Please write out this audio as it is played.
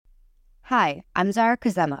Hi, I'm Zara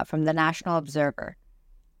Kazema from the National Observer.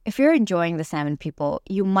 If you're enjoying The Salmon People,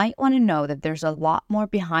 you might want to know that there's a lot more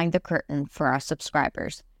behind the curtain for our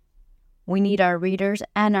subscribers. We need our readers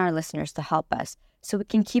and our listeners to help us so we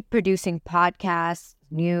can keep producing podcasts,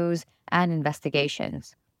 news, and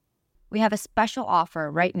investigations. We have a special offer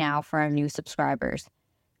right now for our new subscribers.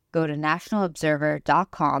 Go to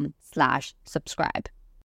nationalobserver.com/subscribe.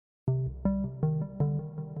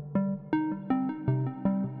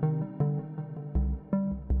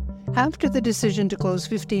 After the decision to close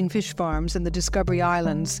 15 fish farms in the Discovery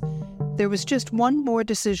Islands, there was just one more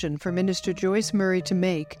decision for Minister Joyce Murray to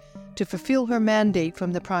make to fulfill her mandate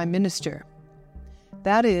from the Prime Minister.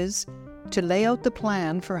 That is, to lay out the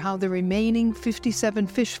plan for how the remaining 57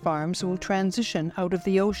 fish farms will transition out of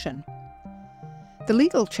the ocean. The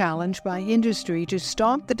legal challenge by industry to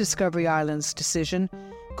stop the Discovery Islands decision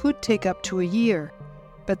could take up to a year,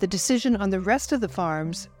 but the decision on the rest of the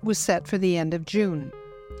farms was set for the end of June.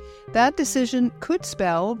 That decision could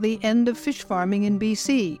spell the end of fish farming in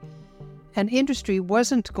BC, and industry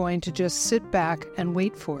wasn't going to just sit back and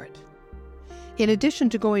wait for it. In addition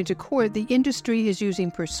to going to court, the industry is using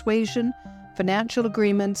persuasion, financial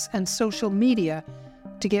agreements, and social media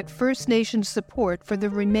to get First Nations support for the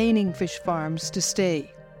remaining fish farms to stay.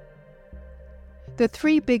 The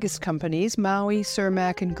three biggest companies, Maui,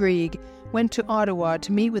 Cermaq, and Grieg, went to Ottawa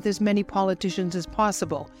to meet with as many politicians as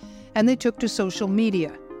possible, and they took to social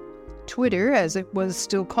media. Twitter, as it was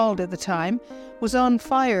still called at the time, was on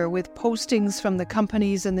fire with postings from the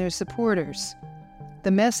companies and their supporters.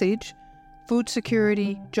 The message, food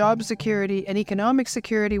security, job security, and economic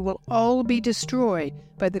security will all be destroyed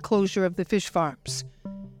by the closure of the fish farms.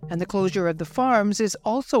 And the closure of the farms is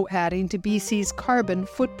also adding to BC's carbon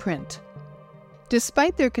footprint.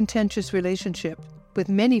 Despite their contentious relationship with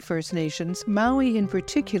many First Nations, Maui in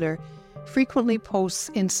particular frequently posts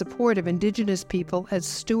in support of Indigenous people as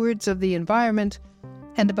stewards of the environment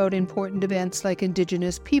and about important events like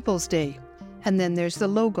Indigenous Peoples Day. And then there's the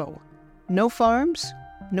logo. No farms,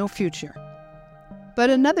 no future.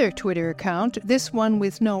 But another Twitter account, this one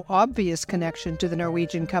with no obvious connection to the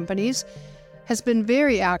Norwegian companies, has been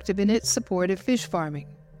very active in its support of fish farming.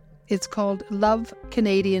 It's called Love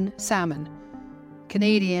Canadian Salmon.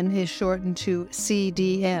 Canadian is shortened to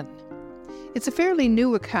CDN. It's a fairly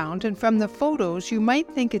new account, and from the photos, you might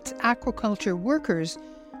think it's aquaculture workers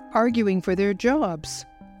arguing for their jobs.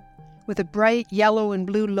 With a bright yellow and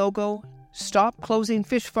blue logo, Stop Closing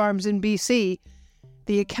Fish Farms in BC,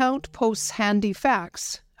 the account posts handy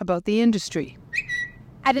facts about the industry.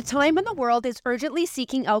 At a time when the world is urgently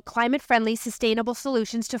seeking out climate-friendly, sustainable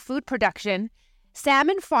solutions to food production,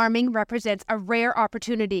 salmon farming represents a rare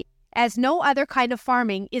opportunity, as no other kind of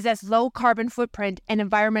farming is as low carbon footprint and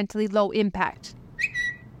environmentally low impact.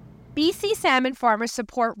 BC salmon farmers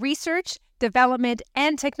support research, development,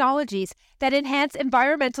 and technologies that enhance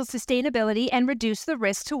environmental sustainability and reduce the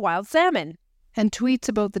risk to wild salmon. And tweets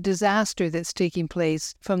about the disaster that's taking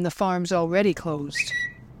place from the farms already closed.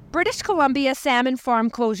 British Columbia salmon farm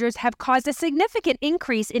closures have caused a significant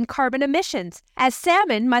increase in carbon emissions, as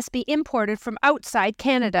salmon must be imported from outside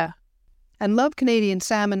Canada. And Love Canadian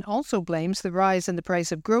Salmon also blames the rise in the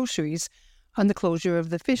price of groceries on the closure of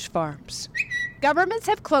the fish farms. Governments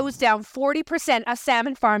have closed down 40% of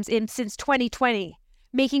salmon farms since 2020,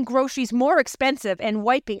 making groceries more expensive and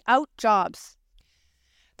wiping out jobs.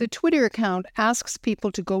 The Twitter account asks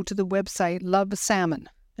people to go to the website Love Salmon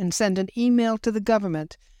and send an email to the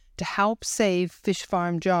government to help save fish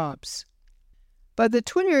farm jobs. But the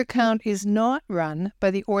Twitter account is not run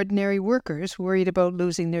by the ordinary workers worried about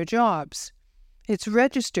losing their jobs. It's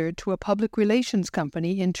registered to a public relations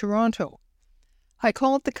company in Toronto. I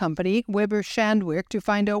called the company, Weber Shandwick, to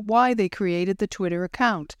find out why they created the Twitter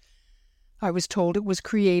account. I was told it was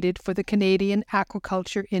created for the Canadian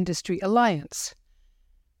Aquaculture Industry Alliance.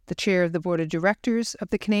 The chair of the board of directors of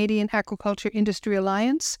the Canadian Aquaculture Industry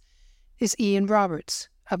Alliance is Ian Roberts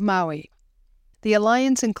of Maui. The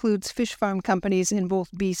alliance includes fish farm companies in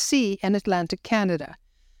both BC and Atlantic Canada.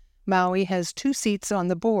 Maui has 2 seats on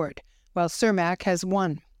the board, while Cermaq has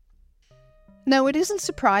 1. Now, it isn't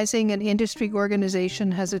surprising an industry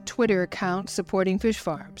organization has a Twitter account supporting fish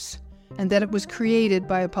farms, and that it was created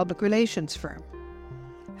by a public relations firm.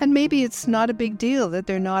 And maybe it's not a big deal that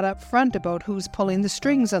they're not upfront about who's pulling the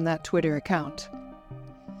strings on that Twitter account.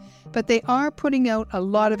 But they are putting out a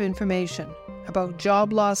lot of information about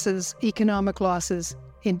job losses, economic losses,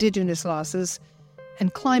 Indigenous losses,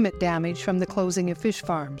 and climate damage from the closing of fish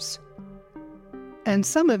farms. And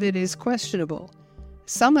some of it is questionable.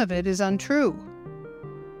 Some of it is untrue.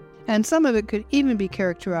 And some of it could even be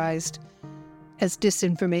characterized as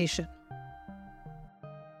disinformation.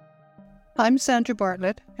 I'm Sandra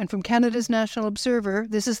Bartlett, and from Canada's National Observer,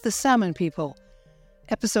 this is The Salmon People,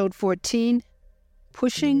 Episode 14,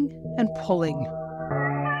 Pushing and Pulling.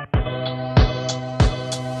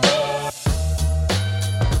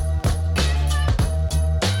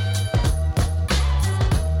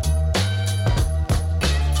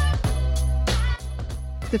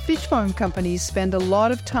 The fish farm companies spend a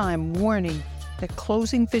lot of time warning that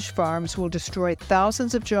closing fish farms will destroy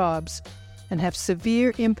thousands of jobs and have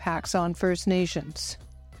severe impacts on First Nations.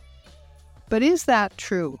 But is that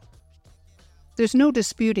true? There's no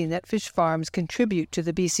disputing that fish farms contribute to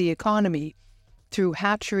the BC economy through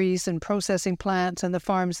hatcheries and processing plants and the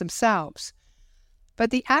farms themselves.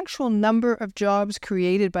 But the actual number of jobs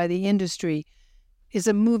created by the industry is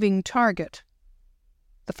a moving target.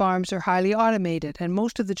 The farms are highly automated, and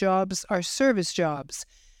most of the jobs are service jobs.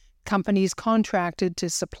 Companies contracted to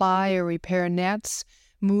supply or repair nets,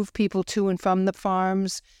 move people to and from the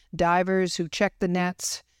farms, divers who check the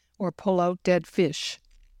nets, or pull out dead fish.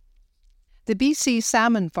 The BC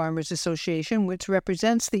Salmon Farmers Association, which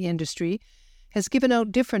represents the industry, has given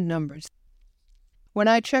out different numbers. When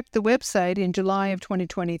I checked the website in July of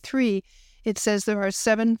 2023, it says there are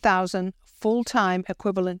 7,000 full-time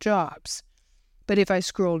equivalent jobs. But if I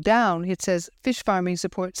scroll down, it says fish farming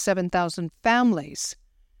supports 7,000 families.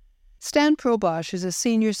 Stan Probosch is a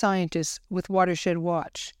senior scientist with Watershed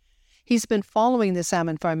Watch. He's been following the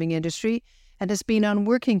salmon farming industry and has been on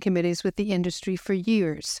working committees with the industry for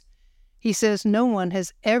years. He says no one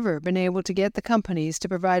has ever been able to get the companies to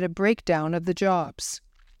provide a breakdown of the jobs.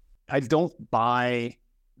 I don't buy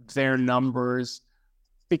their numbers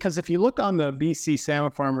because if you look on the BC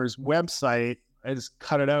Salmon Farmers website, I just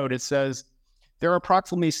cut it out, it says there are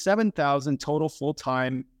approximately 7,000 total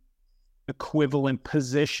full-time equivalent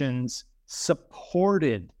positions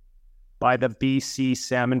supported by the BC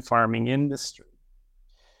salmon farming industry.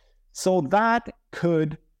 So that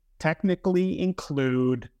could technically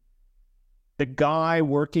include the guy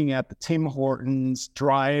working at the Tim Hortons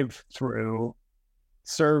drive-through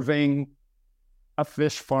serving a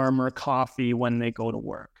fish farmer coffee when they go to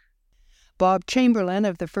work. Bob Chamberlain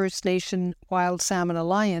of the First Nation Wild Salmon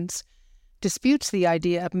Alliance disputes the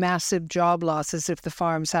idea of massive job losses if the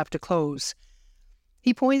farms have to close.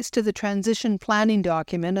 He points to the transition planning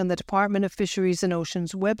document on the Department of Fisheries and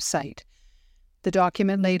Oceans website. The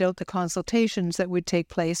document laid out the consultations that would take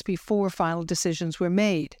place before final decisions were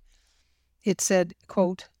made. It said,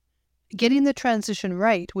 quote, "Getting the transition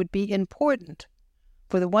right would be important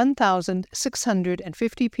for the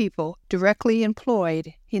 1,650 people directly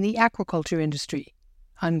employed in the aquaculture industry,"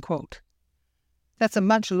 unquote. That's a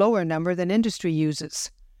much lower number than industry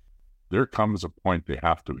uses. There comes a point they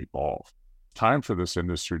have to evolve. Time for this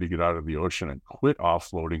industry to get out of the ocean and quit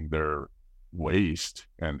offloading their waste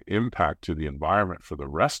and impact to the environment for the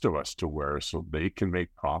rest of us to wear so they can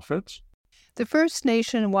make profits. The First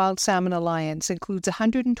Nation Wild Salmon Alliance includes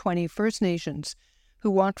 120 First Nations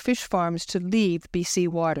who want fish farms to leave BC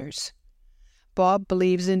waters. Bob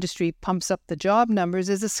believes industry pumps up the job numbers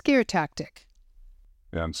as a scare tactic.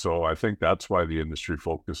 And so I think that's why the industry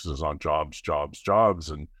focuses on jobs.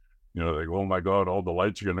 And, they go, oh my God, all the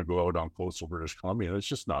lights are going to go out on coastal British Columbia. It's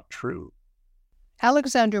just not true.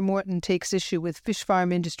 Alexander Morton takes issue with fish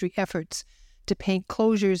farm industry efforts to paint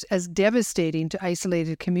closures as devastating to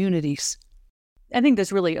isolated communities. I think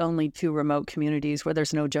there's really only two remote communities where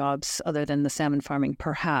there's no jobs other than the salmon farming,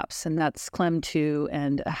 perhaps, and that's Klemtu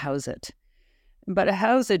and Ahousaht. But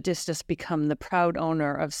Ahousaht just become the proud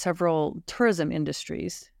owner of several tourism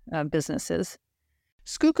industries, businesses.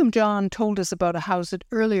 Skookum John told us about Ahousaht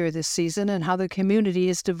earlier this season and how the community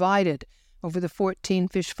is divided over the 14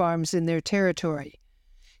 fish farms in their territory.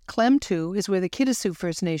 Klemtu is where the Kitasoo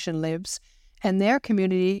First Nation lives, and their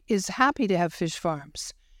community is happy to have fish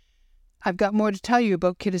farms. I've got more to tell you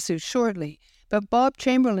about Kitasoo shortly, but Bob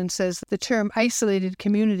Chamberlain says the term isolated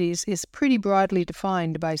communities is pretty broadly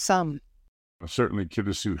defined by some. Certainly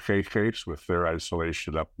Kitasoo Xaixiais with their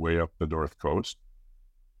isolation way up the north coast.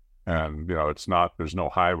 And, there's no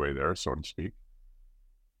highway there, so to speak.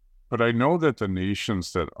 But I know that the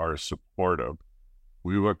nations that are supportive,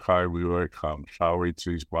 Wiwakai, Wiwakam,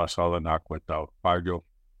 Shawitsis, Gwasala, Nakwatau, Pagil,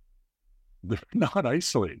 they're not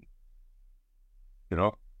isolated.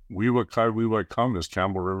 Wiwakai, Wiwakam is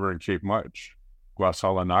Campbell River and Cape Mudge.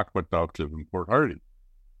 Gwasala, Nakwatau live in Port Hardy.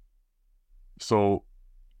 So,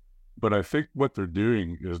 but I think what they're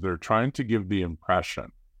doing is they're trying to give the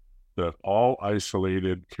impression that all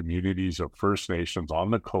isolated communities of First Nations on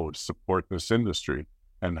the coast support this industry,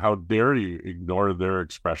 and how dare you ignore their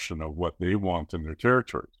expression of what they want in their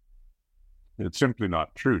territories. It's simply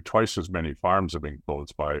not true. Twice as many farms have been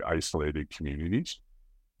closed by isolated communities.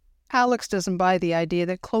 Alex doesn't buy the idea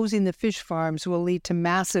that closing the fish farms will lead to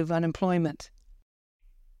massive unemployment.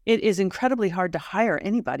 It is incredibly hard to hire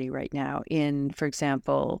anybody right now in, for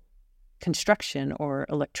example, construction or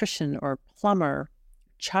electrician or plumber,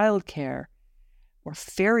 childcare, or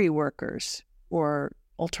ferry workers, or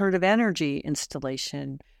alternative energy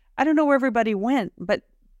installation. I don't know where everybody went, but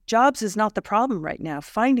jobs is not the problem right now.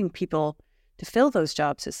 Finding people to fill those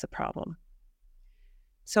jobs is the problem.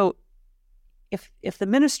 So if the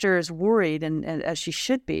minister is worried, and as she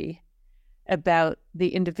should be, about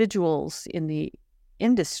the individuals in the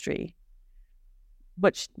industry,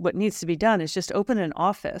 what needs to be done is just open an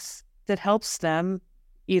office that helps them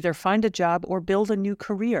either find a job or build a new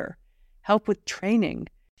career, help with training.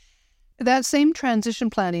 That same transition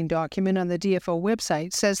planning document on the DFO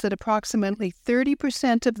website says that approximately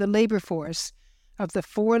 30% of the labor force of the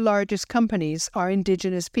 4 largest companies are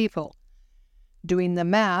Indigenous people. Doing the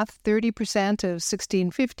math, 30% of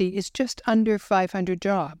 1650 is just under 500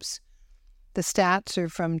 jobs. The stats are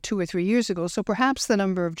from 2 or 3 years ago, so perhaps the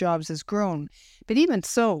number of jobs has grown. But even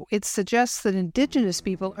so, it suggests that Indigenous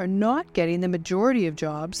people are not getting the majority of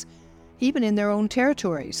jobs, even in their own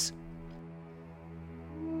territories.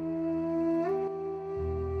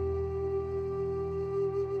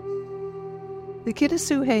 The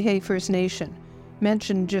Kitasoo First Nation,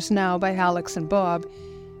 mentioned just now by Alex and Bob,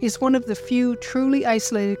 is one of the few truly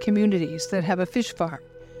isolated communities that have a fish farm.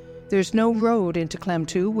 There's no road into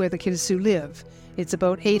Klemtu where the Kitasoo live. It's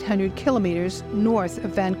about 800 kilometers north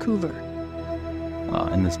of Vancouver.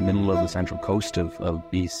 In this middle of the central coast of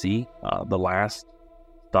BC, the last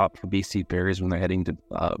stop for BC ferries when they're heading to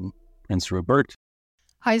Prince Rupert.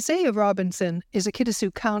 Isaiah Robinson is a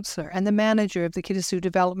Kitasoo councillor and the manager of the Kitasoo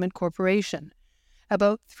Development Corporation.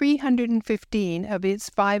 About 315 of its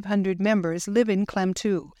 500 members live in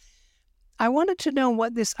Klemtu. I wanted to know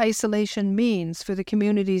what this isolation means for the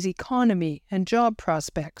community's economy and job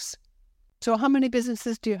prospects. So how many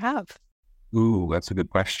businesses do you have? Ooh, that's a good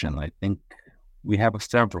question. I think we have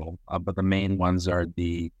several, but the main ones are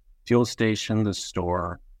the fuel station, the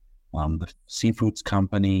store, the seafoods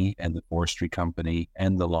company, and the forestry company,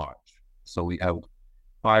 and the lodge. So we have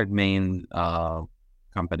 5 main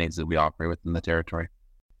companies that we operate within the territory.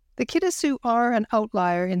 The Kitasoo are an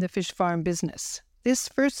outlier in the fish farm business. This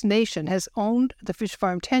First Nation has owned the fish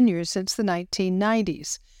farm tenures since the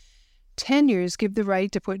 1990s. Tenures give the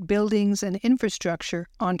right to put buildings and infrastructure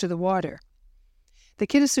onto the water. The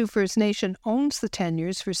Kitasoo First Nation owns the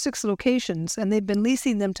tenures for 6 locations, and they've been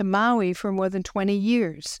leasing them to Maui for more than 20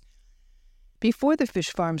 years. Before the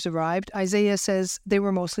fish farms arrived, Isaiah says they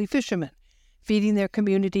were mostly fishermen, feeding their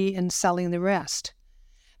community and selling the rest.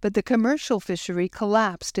 But the commercial fishery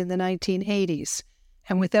collapsed in the 1980s,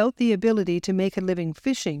 and without the ability to make a living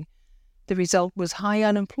fishing, the result was high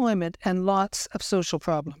unemployment and lots of social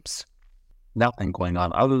problems. Nothing going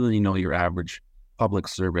on other than, your average public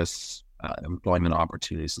service employment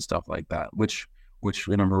opportunities and stuff like that, which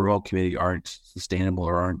in a rural community aren't sustainable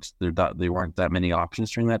or they weren't that many options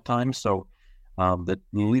during that time. So the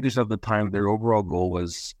leaders of the time, their overall goal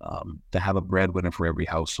was to have a breadwinner for every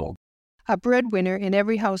household. A breadwinner in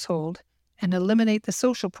every household and eliminate the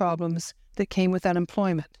social problems that came with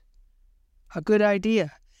unemployment. A good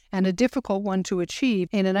idea, and a difficult one to achieve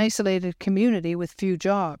in an isolated community with few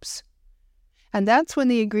jobs. And that's when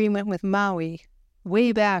the agreement with Maui,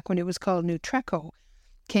 way back when it was called Nutreco,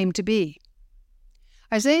 came to be.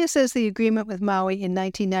 Isaiah says the agreement with Maui in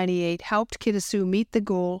 1998 helped Kitasoo meet the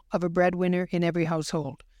goal of a breadwinner in every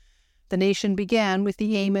household. The nation began with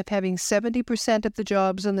the aim of having 70% of the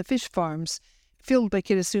jobs on the fish farms filled by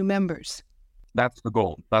Kitasoo members. That's the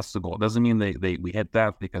goal. It doesn't mean we hit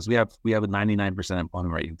that, because we have a 99%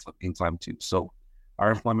 employment rate in Klemtu. So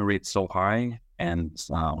our employment rate is so high, and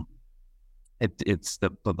it's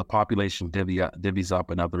the population divvies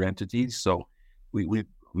up in other entities. So we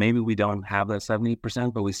maybe we don't have that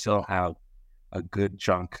 70%, but we still have a good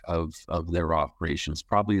chunk of their operations.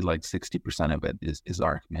 Probably like 60% of it is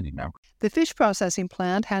our community member. The fish processing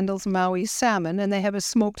plant handles Maui's salmon, and they have a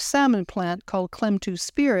smoked salmon plant called Klemtu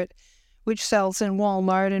Spirit, which sells in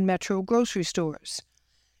Walmart and Metro grocery stores.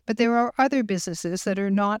 But there are other businesses that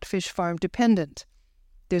are not fish farm dependent.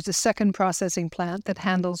 There's a second processing plant that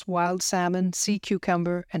handles wild salmon, sea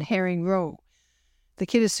cucumber, and herring roe. The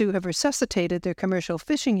Kitasoo have resuscitated their commercial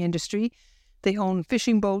fishing industry. They own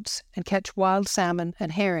fishing boats and catch wild salmon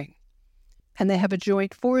and herring. And they have a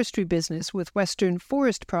joint forestry business with Western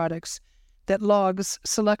Forest Products that logs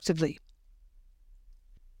selectively.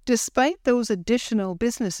 Despite those additional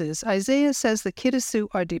businesses, Isaiah says the Kitasoo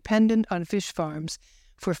are dependent on fish farms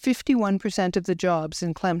for 51% of the jobs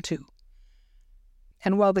in Klemtu.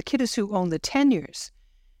 And while the Kitasoo own the tenures,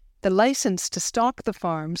 The license to stock the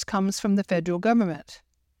farms comes from the federal government.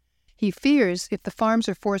 He fears if the farms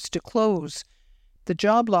are forced to close, the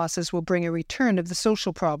job losses will bring a return of the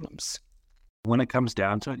social problems. When it comes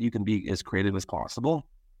down to it, you can be as creative as possible,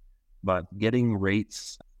 but getting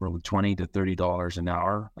rates from $20 to $30 an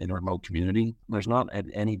hour in a remote community, there's not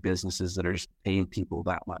any businesses that are paying people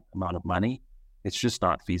that amount of money. It's just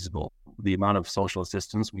not feasible. The amount of social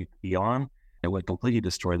assistance we'd be on, it would completely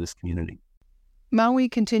destroy this community. Maui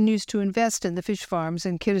continues to invest in the fish farms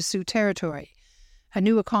in Kirisu Territory. A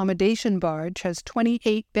new accommodation barge has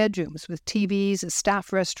 28 bedrooms with TVs, a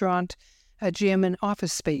staff restaurant, a gym, and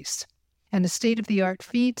office space, and a state-of-the-art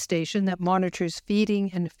feed station that monitors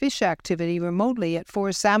feeding and fish activity remotely at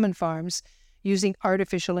 4 salmon farms using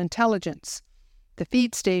artificial intelligence. The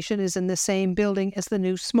feed station is in the same building as the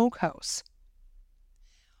new smokehouse.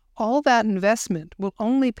 All that investment will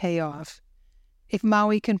only pay off if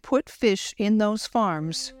Maui can put fish in those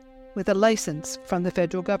farms with a license from the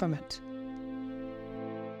federal government.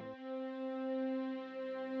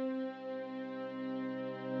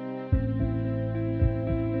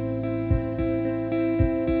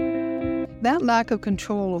 That lack of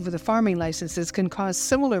control over the farming licenses can cause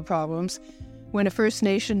similar problems when a First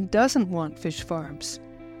Nation doesn't want fish farms,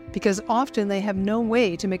 because often they have no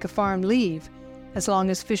way to make a farm leave as long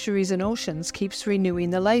as Fisheries and Oceans keeps renewing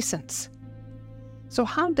the license. So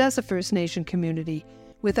how does a First Nation community,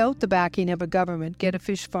 without the backing of a government, get a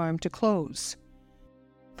fish farm to close?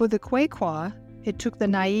 For the Quechua, it took the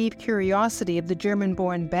naive curiosity of the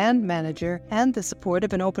German-born band manager and the support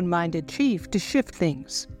of an open-minded chief to shift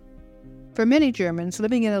things. For many Germans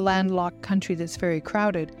living in a landlocked country that's very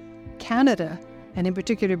crowded, Canada, and in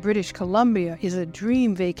particular British Columbia, is a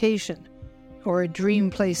dream vacation or a dream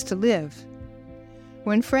place to live.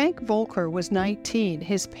 When Frank Volker was 19,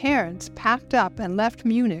 his parents packed up and left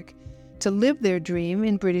Munich to live their dream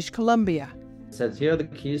in British Columbia. Said, here are the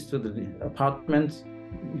keys to the apartment,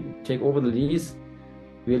 take over the lease,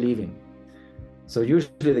 we're leaving. So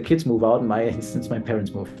usually the kids move out, in my instance, my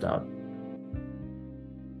parents moved out.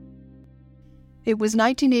 It was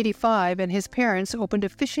 1985 and his parents opened a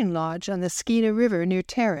fishing lodge on the Skeena River near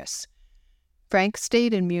Terrace. Frank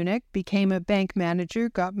stayed in Munich, became a bank manager,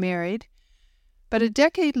 got married. But a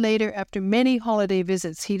decade later, after many holiday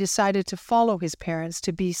visits, he decided to follow his parents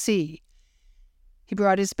to BC. He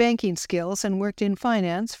brought his banking skills and worked in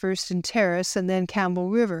finance, first in Terrace and then Campbell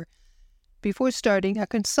River, before starting a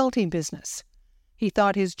consulting business. He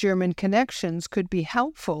thought his German connections could be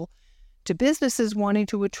helpful to businesses wanting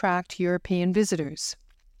to attract European visitors.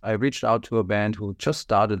 I reached out to a band who just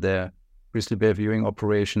started their grizzly bear viewing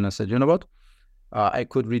operation. I said, you know what? I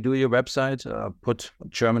could redo your website, put a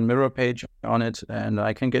German mirror page on it, and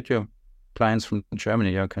I can get your clients from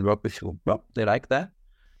Germany. I can work with you. Well, they like that.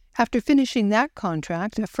 After finishing that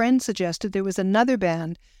contract, a friend suggested there was another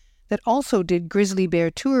band that also did grizzly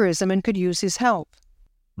bear tourism and could use his help.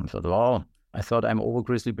 I thought, well, I thought I'm over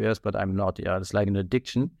grizzly bears, but I'm not. Yeah, it's like an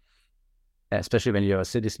addiction, especially when you're a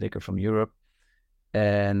city slicker from Europe.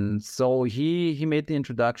 And so he made the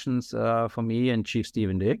introductions for me and Chief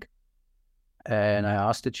Stephen Dick. And I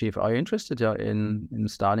asked the chief, are you interested in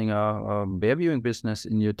starting a bear viewing business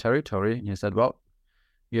in your territory? And he said, well,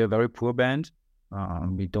 you're a very poor band.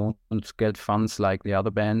 We don't get funds like the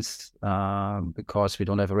other bands because we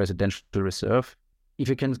don't have a residential reserve. If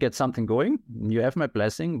you can get something going, you have my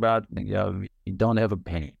blessing, but yeah, we don't have a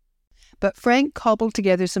penny. But Frank cobbled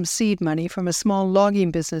together some seed money from a small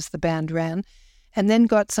logging business the band ran, and then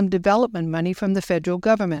got some development money from the federal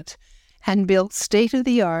government, and built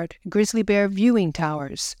state-of-the-art grizzly bear viewing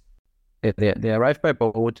towers. They arrive by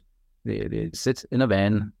boat, they sit in a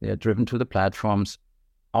van, they are driven to the platforms,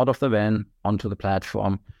 out of the van, onto the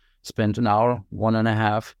platform, spend an hour,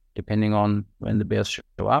 1.5, depending on when the bears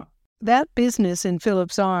show up. That business in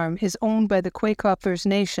Phillips Arm is owned by the Quechua First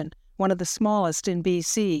Nation, one of the smallest in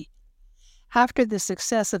BC. After the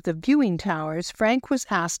success of the viewing towers, Frank was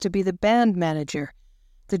asked to be the band manager.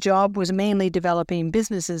 The job was mainly developing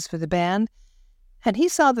businesses for the band, and he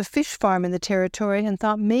saw the fish farm in the territory and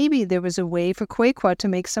thought maybe there was a way for Quechua to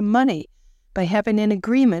make some money by having an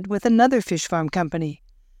agreement with another fish farm company.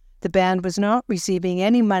 The band was not receiving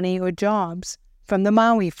any money or jobs from the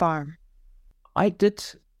Maui farm. I did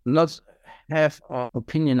not have an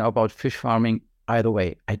opinion about fish farming either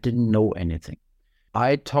way. I didn't know anything.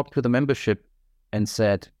 I talked to the membership and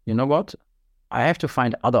said, you know what? I have to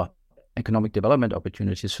find other economic development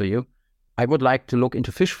opportunities for you. I would like to look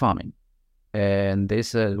into fish farming. And they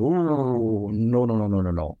said, oh,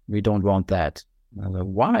 no. We don't want that. I was like,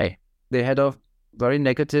 why? They had a very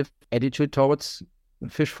negative attitude towards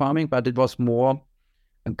fish farming, but it was more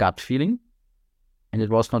a gut feeling. and it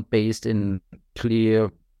was not based in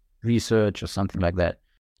clear research or something like that.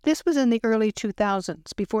 This was in the early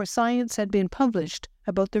 2000s, before science had been published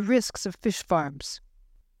about the risks of fish farms.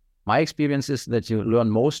 My experience is that you learn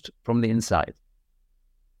most from the inside.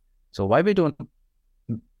 So why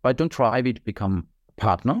don't try to become a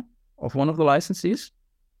partner of one of the licensees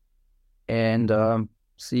and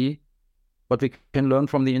see what we can learn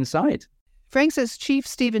from the inside. Frank says Chief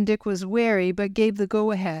Stephen Dick was wary, but gave the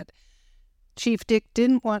go-ahead. Chief Dick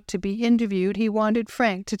didn't want to be interviewed. He wanted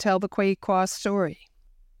Frank to tell the Quechua story.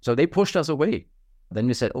 So they pushed us away. Then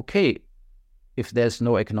we said, okay, if there's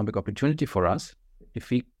no economic opportunity for us, if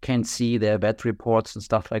we can see their bad reports and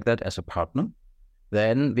stuff like that as a partner,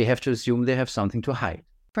 then we have to assume they have something to hide.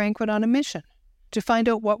 Frank went on a mission to find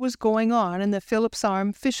out what was going on in the Phillips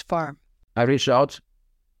Arm fish farm. I reached out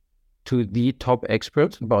to the top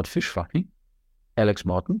expert about fish farming, Alex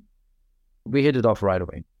Morton. We hit it off right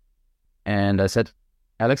away. And I said,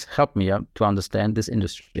 Alex, help me to understand this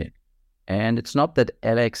industry. And it's not that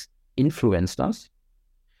Alex influenced us.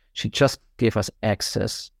 She just gave us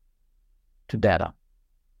access to data.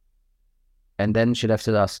 And then she left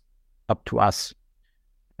it up to us.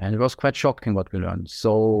 And it was quite shocking what we learned.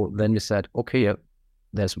 So then we said, okay,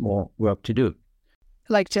 there's more work to do.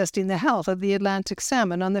 Like testing the health of the Atlantic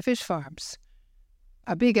salmon on the fish farms.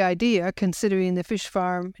 A big idea, considering the fish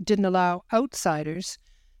farm didn't allow outsiders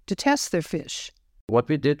to test their fish. What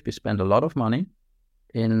we did, we spent a lot of money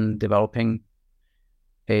in developing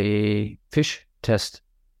a fish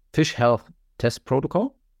health test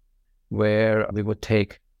protocol, where we would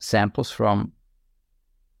take samples from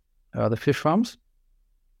the fish farms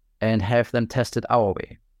and have them tested our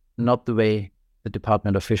way, not the way the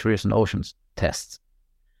Department of Fisheries and Oceans tests.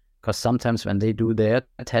 Because sometimes when they do their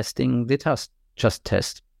testing, they just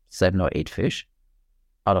test 7 or 8 fish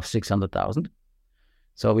out of 600,000.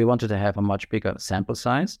 So we wanted to have a much bigger sample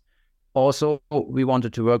size. Also, we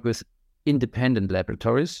wanted to work with independent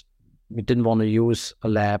laboratories. We didn't want to use a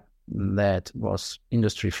lab that was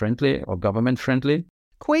industry-friendly or government-friendly.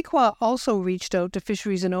 Quechua also reached out to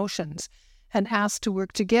Fisheries and Oceans and asked to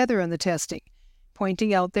work together on the testing,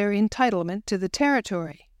 pointing out their entitlement to the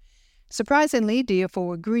territory. Surprisingly,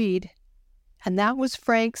 DFO agreed, and that was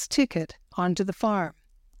Frank's ticket onto the farm.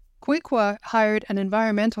 Quechua hired an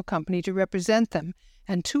environmental company to represent them,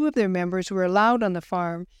 and 2 of their members were allowed on the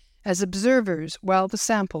farm as observers while the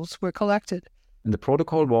samples were collected. And the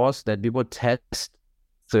protocol was that we would test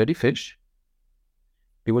 30 fish.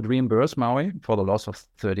 We would reimburse Maui for the loss of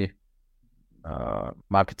 30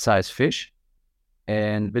 market-sized fish,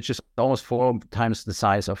 and which is almost 4 times the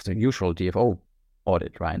size of the usual DFO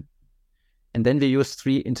audit, right? And then we used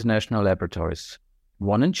 3 international laboratories,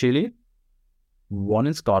 1 in Chile, 1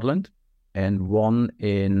 in Scotland, and 1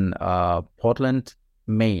 in Portland,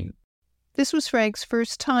 Maine. This was Frank's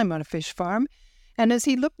first time on a fish farm, and as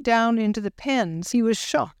he looked down into the pens, he was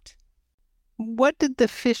shocked. What did the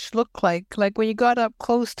fish look like? Like when you got up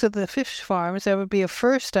close to the fish farms, that would be a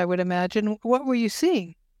first, I would imagine. What were you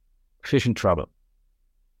seeing? Fish in trouble.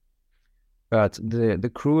 But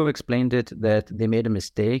the crew explained it that they made a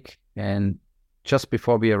mistake, and just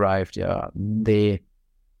before we arrived, they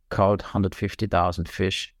caught 150,000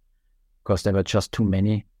 fish because there were just too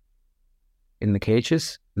many in the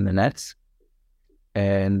cages, in the nets.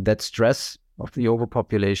 And that stress of the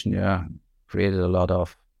overpopulation created a lot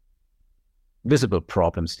of visible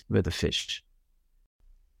problems with the fish.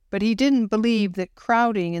 But he didn't believe that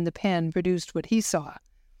crowding in the pen produced what he saw.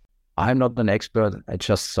 I'm not an expert. I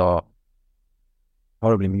just saw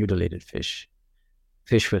horribly mutilated fish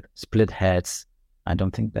with split heads. I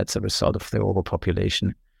don't think that's a result of the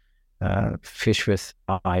overpopulation. Fish with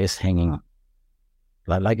eyes hanging,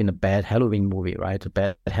 like in a bad Halloween movie, right? A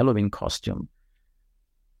bad Halloween costume.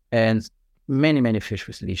 And many, many fish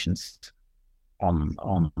with lesions on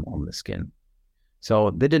the skin.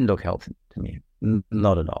 So they didn't look healthy to me,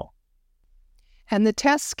 not at all. And the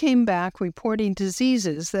tests came back reporting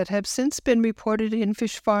diseases that have since been reported in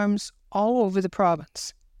fish farms all over the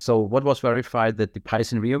province. So what was verified that the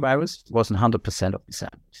Piscine Rio virus was in 100% of the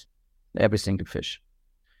samples, every single fish.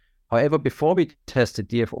 However, before we tested,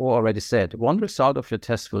 DFO already said, one result of your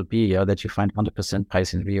test will be that you find 100%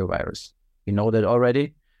 Piscine Rio virus. We know that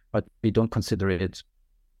already, but we don't consider it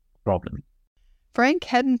a problem. Frank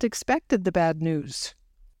hadn't expected the bad news.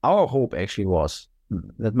 Our hope actually was,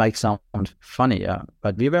 that might sound funny,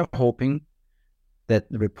 but we were hoping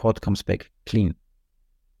that the report comes back clean.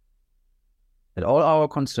 That all our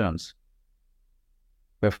concerns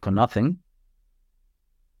were for nothing,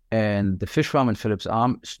 and the fish farm in Phillips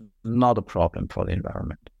Arm is not a problem for the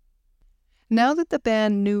environment. Now that the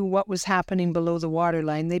band knew what was happening below the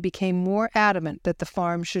waterline, they became more adamant that the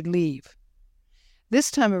farm should leave.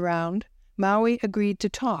 This time around, Maui agreed to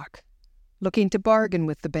talk, looking to bargain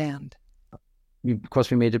with the band.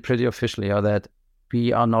 Because we made it pretty officially that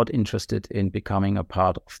we are not interested in becoming a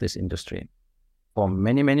part of this industry for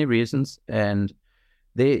many, many reasons. And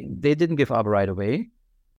they didn't give up right away.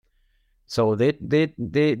 So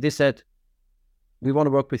they said, we want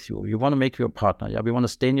to work with you. We want to make you a partner. Yeah, we want to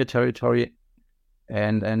stay in your territory,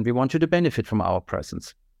 and we want you to benefit from our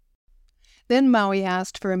presence. Then Maui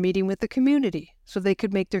asked for a meeting with the community so they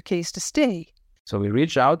could make their case to stay. So we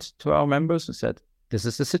reached out to our members and said, this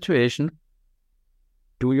is the situation.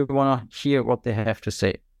 Do you want to hear what they have to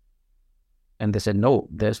say? And they said, no,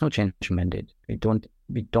 there's no change mandate. We don't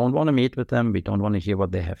want to meet with them. We don't want to hear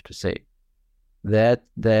what they have to say.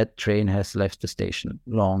 That train has left the station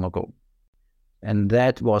long ago. And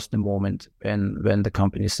that was the moment when the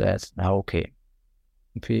company said, okay,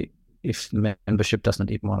 if membership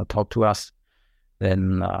doesn't even want to talk to us,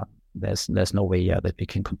 then there's no way that we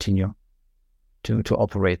can continue to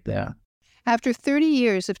operate there. After 30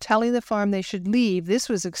 years of telling the farm they should leave, this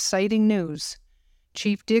was exciting news.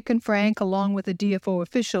 Chief Dick and Frank, along with a DFO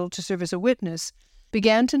official to serve as a witness,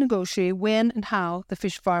 began to negotiate when and how the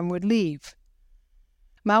fish farm would leave.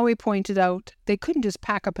 Maui pointed out they couldn't just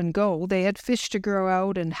pack up and go. They had fish to grow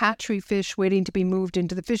out and hatchery fish waiting to be moved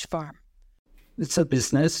into the fish farm. It's a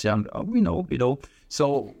business, we know.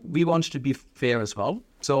 So we wanted to be fair as well.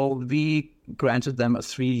 So we granted them a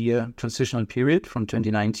 3-year transitional period from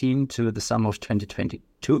 2019 to the summer of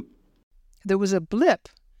 2022. There was a blip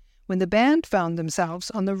when the band found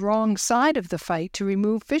themselves on the wrong side of the fight to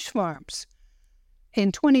remove fish farms.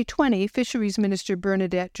 In 2020, Fisheries Minister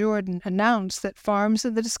Bernadette Jordan announced that farms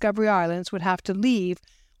in the Discovery Islands would have to leave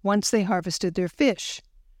once they harvested their fish.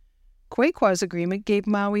 Quequaw's agreement gave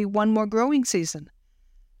Maui one more growing season.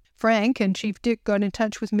 Frank and Chief Dick got in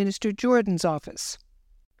touch with Minister Jordan's office.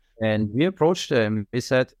 And we approached them. We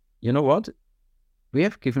said, you know what? We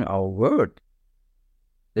have given our word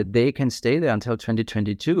that they can stay there until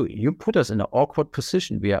 2022. You put us in an awkward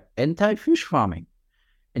position. We are anti-fish farming.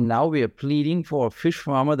 And now we are pleading for a fish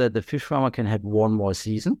farmer that the fish farmer can have one more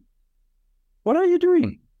season. What are you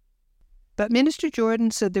doing? But Minister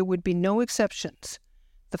Jordan said there would be no exceptions.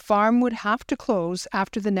 The farm would have to close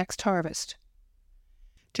after the next harvest.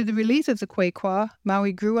 To the relief of the Quequa,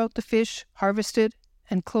 Maui grew out the fish, harvested,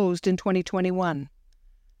 and closed in 2021.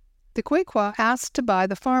 The Quequa asked to buy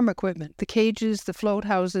the farm equipment, the cages, the float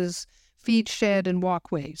houses, feed shed, and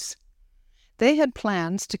walkways. They had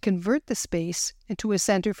plans to convert the space into a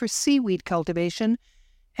center for seaweed cultivation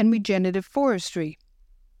and regenerative forestry.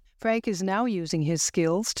 Frank is now using his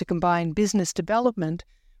skills to combine business development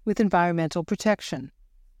with environmental protection.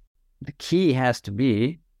 The key has to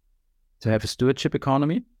be to have a stewardship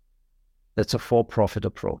economy that's a for-profit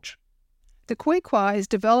approach. The Quequa is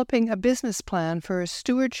developing a business plan for a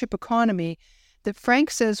stewardship economy that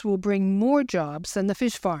Frank says will bring more jobs than the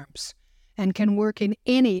fish farms and can work in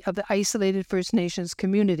any of the isolated First Nations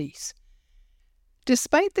communities.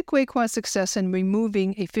 Despite the Quequa's success in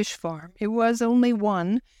removing a fish farm, it was only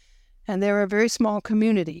one, and they're a very small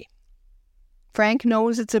community. Frank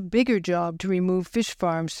knows it's a bigger job to remove fish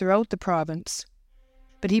farms throughout the province,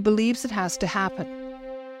 but he believes it has to happen.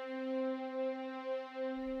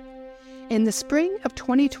 In the spring of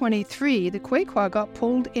 2023, the Quequa got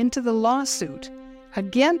pulled into the lawsuit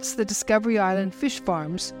against the Discovery Island fish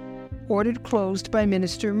farms ordered closed by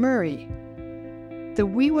Minister Murray. The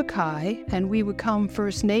Weewakai and Weewakam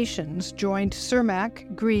First Nations joined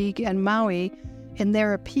Cermak, Grieg, and Maui in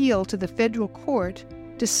their appeal to the federal court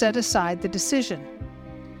to set aside the decision.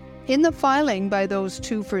 In the filing by those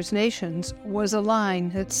two First Nations was a line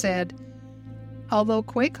that said, although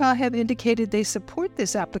Quequa have indicated they support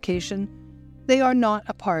this application, they are not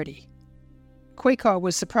a party. Quequa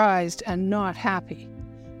was surprised and not happy.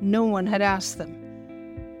 No one had asked them.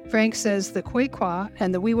 Frank says the Quequa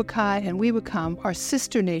and the Weewakai and Weewakam are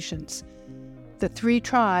sister nations. The three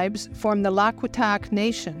tribes form the Lakwatak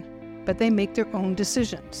Nation, but they make their own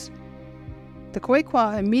decisions. The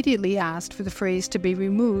Quequa immediately asked for the phrase to be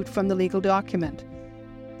removed from the legal document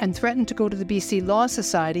and threatened to go to the BC Law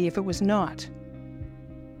Society if it was not.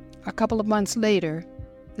 A couple of months later,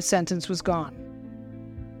 the sentence was gone.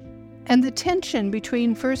 And the tension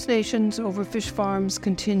between First Nations over fish farms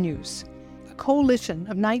continues. A coalition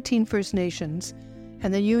of 19 First Nations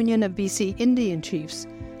and the Union of BC Indian Chiefs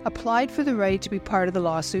applied for the right to be part of the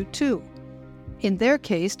lawsuit too, in their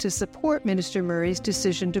case to support Minister Murray's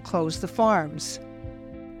decision to close the farms.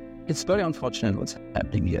 It's very unfortunate what's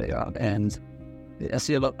happening here, and I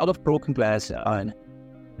see a lot of broken glass. And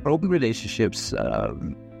broken relationships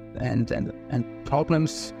and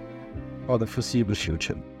problems for the foreseeable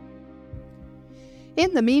future.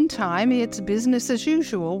 In the meantime, it's business as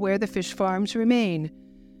usual where the fish farms remain,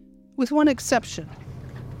 with one exception.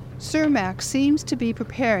 Cermaq seems to be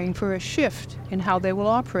preparing for a shift in how they will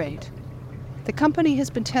operate. The company has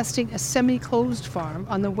been testing a semi-closed farm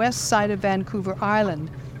on the west side of Vancouver Island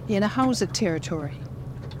in a Hausut territory.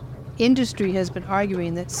 Industry has been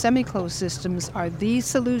arguing that semi-closed systems are the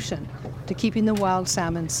solution to keeping the wild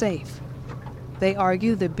salmon safe. They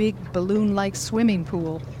argue the big balloon-like swimming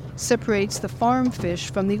pool separates the farm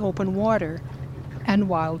fish from the open water and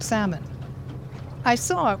wild salmon. I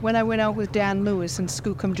saw it when I went out with Dan Lewis in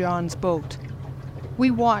Skookum John's boat.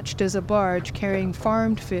 We watched as a barge carrying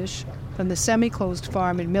farmed fish from the semi-closed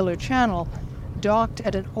farm in Miller Channel docked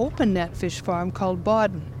at an open net fish farm called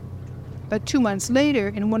Bodden. But 2 months later,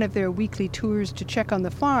 in one of their weekly tours to check on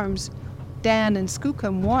the farms, Dan and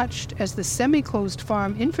Skookum watched as the semi-closed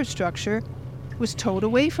farm infrastructure was towed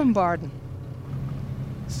away from Bodden.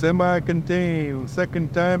 Semi-contained,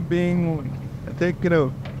 second time being taken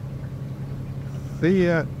out. See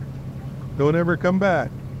ya. Don't ever come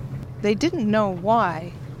back. They didn't know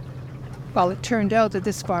why. Well, it turned out that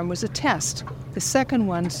this farm was a test, the second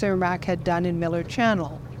one Cermaq had done in Miller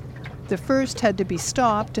Channel. The first had to be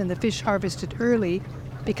stopped and the fish harvested early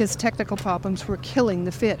because technical problems were killing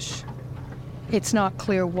the fish. It's not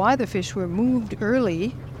clear why the fish were moved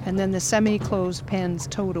early and then the semi-closed pens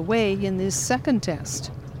towed away in this second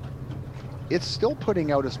test. It's still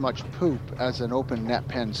putting out as much poop as an open net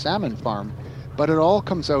pen salmon farm, but it all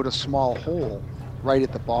comes out a small hole right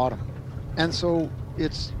at the bottom. And so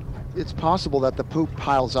it's possible that the poop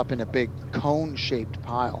piles up in a big cone-shaped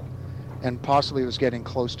pile and possibly was getting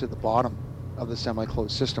close to the bottom of the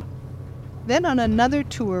semi-closed system. Then on another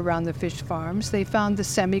tour around the fish farms, they found the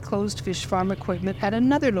semi-closed fish farm equipment at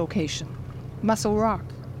another location, Mussel Rock.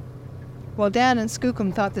 While Dan and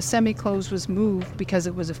Skookum thought the semi-closed was moved because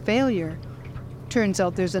it was a failure, turns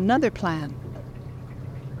out there's another plan.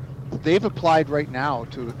 They've applied right now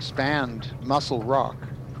to expand Mussel Rock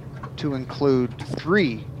to include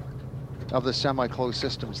 3 of the semi-closed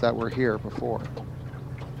systems that were here before.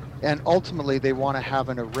 And ultimately they want to have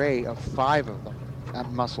an array of 5 of them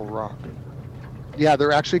at Mussel Rock. Yeah,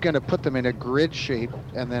 they're actually going to put them in a grid shape,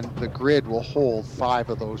 and then the grid will hold 5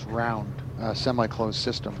 of those round semi-closed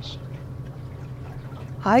systems.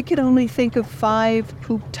 I could only think of 5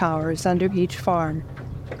 poop towers under each farm.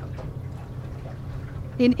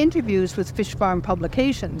 In interviews with fish farm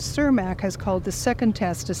publications, Cermaq has called the second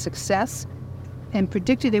test a success and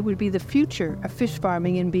predicted it would be the future of fish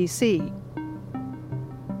farming in BC.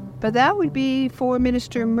 But that would be for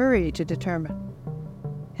Minister Murray to determine.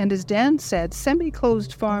 And as Dan said,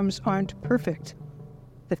 semi-closed farms aren't perfect.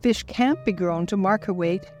 The fish can't be grown to market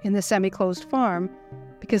weight in the semi-closed farm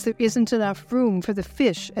because there isn't enough room for the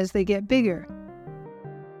fish as they get bigger.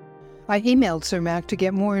 I emailed Cermaq to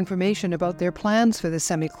get more information about their plans for the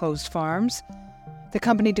semi-closed farms. The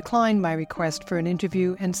company declined my request for an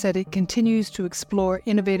interview and said it continues to explore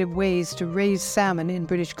innovative ways to raise salmon in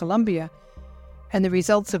British Columbia, and the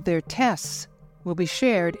results of their tests will be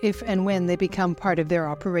shared if and when they become part of their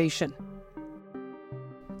operation.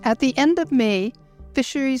 At the end of May,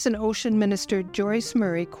 Fisheries and Ocean Minister Joyce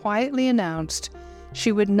Murray quietly announced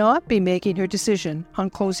she would not be making her decision on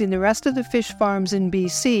closing the rest of the fish farms in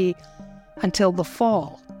BC until the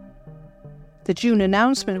fall. The June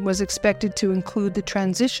announcement was expected to include the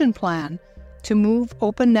transition plan to move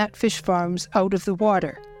open net fish farms out of the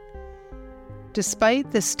water.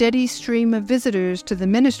 Despite the steady stream of visitors to the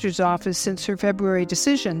minister's office since her February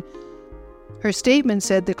decision, her statement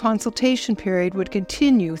said the consultation period would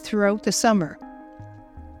continue throughout the summer.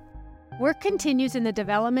 Work continues in the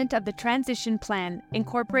development of the transition plan,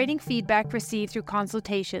 incorporating feedback received through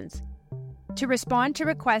consultations. To respond to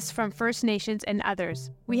requests from First Nations and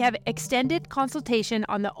others, we have extended consultation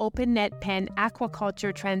on the open net pen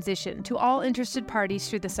aquaculture transition to all interested parties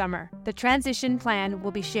through the summer. The transition plan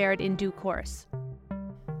will be shared in due course.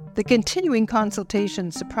 The continuing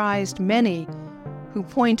consultation surprised many who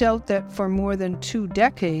point out that for more than 2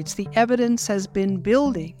 decades, the evidence has been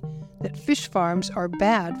building that fish farms are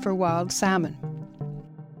bad for wild salmon.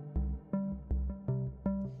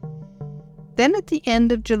 Then at the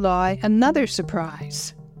end of July, another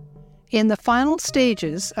surprise. In the final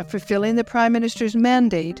stages of fulfilling the Prime Minister's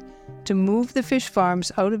mandate to move the fish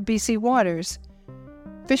farms out of BC waters,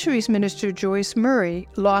 Fisheries Minister Joyce Murray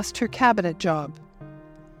lost her cabinet job.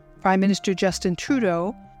 Prime Minister Justin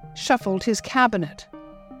Trudeau shuffled his cabinet.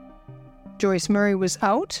 Joyce Murray was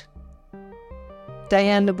out.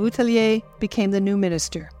 Diane Le Boutillier became the new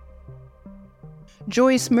minister.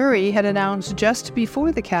 Joyce Murray had announced just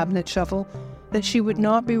before the cabinet shuffle that she would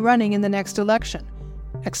not be running in the next election,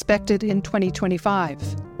 expected in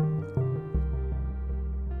 2025.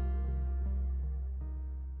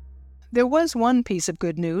 There was one piece of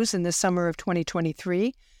good news in the summer of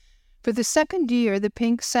 2023. For the second year, the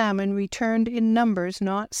pink salmon returned in numbers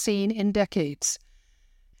not seen in decades.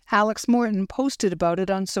 Alex Morton posted about it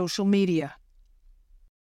on social media.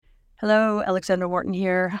 Hello, Alexandra Morton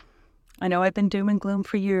here. I know I've been doom and gloom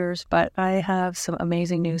for years, but I have some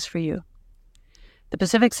amazing news for you. The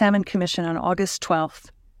Pacific Salmon Commission on August 12th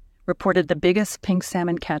reported the biggest pink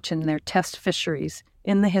salmon catch in their test fisheries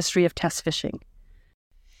in the history of test fishing.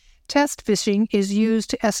 Test fishing is used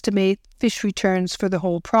to estimate fish returns for the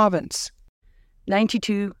whole province.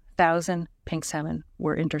 92,000 pink salmon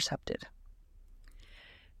were intercepted.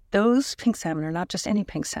 Those pink salmon are not just any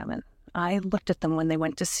pink salmon. I looked at them when they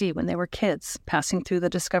went to sea, when they were kids, passing through the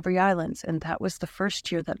Discovery Islands, and that was the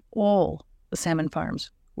first year that all the salmon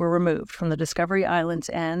farms were removed from the Discovery Islands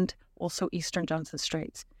and also eastern Johnstone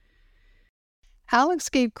Straits. Alex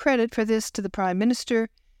gave credit for this to the Prime Minister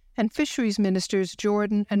and Fisheries Ministers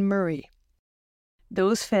Jordan and Murray.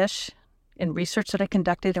 Those fish, in research that I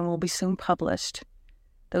conducted and will be soon published,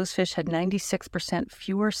 those fish had 96%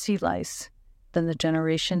 fewer sea lice than the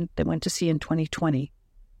generation that went to sea in 2020.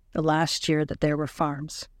 The last year that there were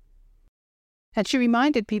farms. And she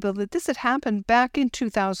reminded people that this had happened back in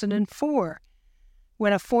 2004,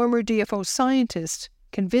 when a former DFO scientist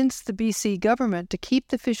convinced the BC government to keep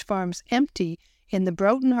the fish farms empty in the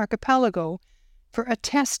Broughton Archipelago for a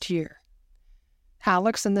test year.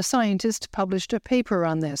 Alex and the scientist published a paper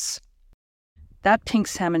on this. That pink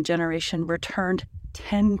salmon generation returned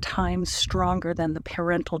 10 times stronger than the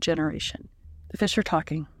parental generation. The fish are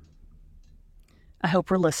talking. I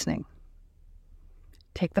hope we're listening.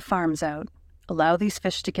 Take the farms out, allow these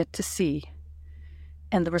fish to get to sea,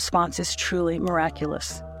 and the response is truly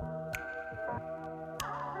miraculous.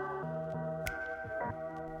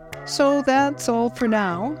 So that's all for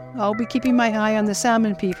now. I'll be keeping my eye on the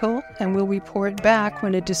salmon people and will report back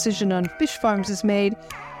when a decision on fish farms is made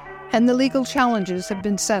and the legal challenges have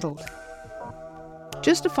been settled.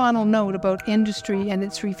 Just a final note about industry and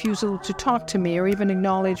its refusal to talk to me or even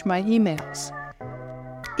acknowledge my emails.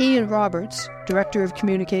 Ian Roberts, Director of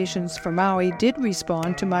Communications for Maui, did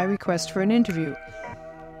respond to my request for an interview.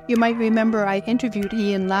 You might remember I interviewed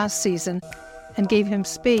Ian last season and gave him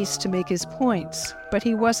space to make his points, but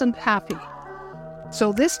he wasn't happy.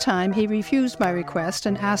 So this time he refused my request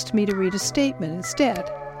and asked me to read a statement instead.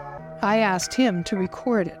 I asked him to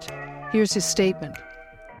record it. Here's his statement.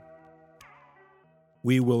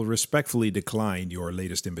 We will respectfully decline your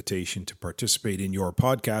latest invitation to participate in your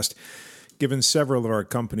podcast, given several of our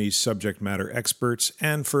company's subject matter experts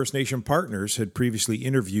and First Nation partners had previously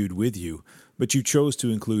interviewed with you, but you chose to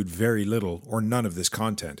include very little or none of this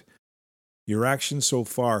content. Your actions so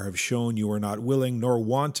far have shown you are not willing nor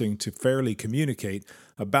wanting to fairly communicate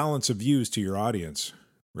a balance of views to your audience.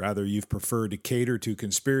 Rather, you've preferred to cater to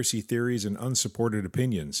conspiracy theories and unsupported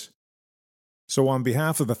opinions. So on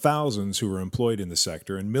behalf of the thousands who are employed in the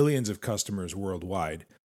sector and millions of customers worldwide,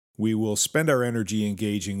 we will spend our energy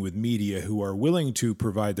engaging with media who are willing to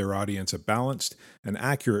provide their audience a balanced and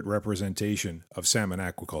accurate representation of salmon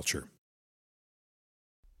aquaculture.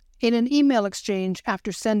 In an email exchange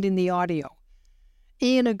after sending the audio,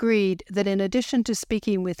 Ian agreed that in addition to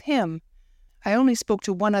speaking with him, I only spoke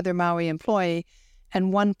to one other Maui employee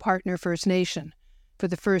and one partner First Nation for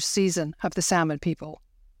the first season of the Salmon People.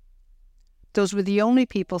 Those were the only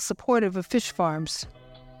people supportive of fish farms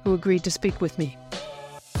who agreed to speak with me.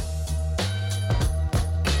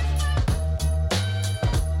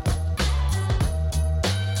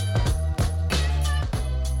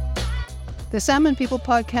 The Salmon People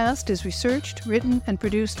podcast is researched, written, and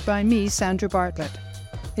produced by me, Sandra Bartlett.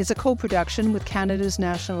 It's a co-production with Canada's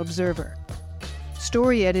National Observer.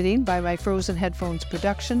 Story editing by My Frozen Headphones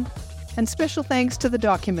production, and special thanks to the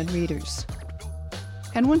document readers.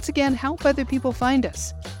 And once again, help other people find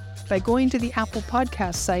us by going to the Apple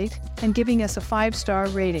Podcast site and giving us a 5-star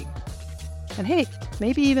rating. And hey,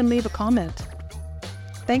 maybe even leave a comment.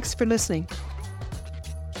 Thanks for listening.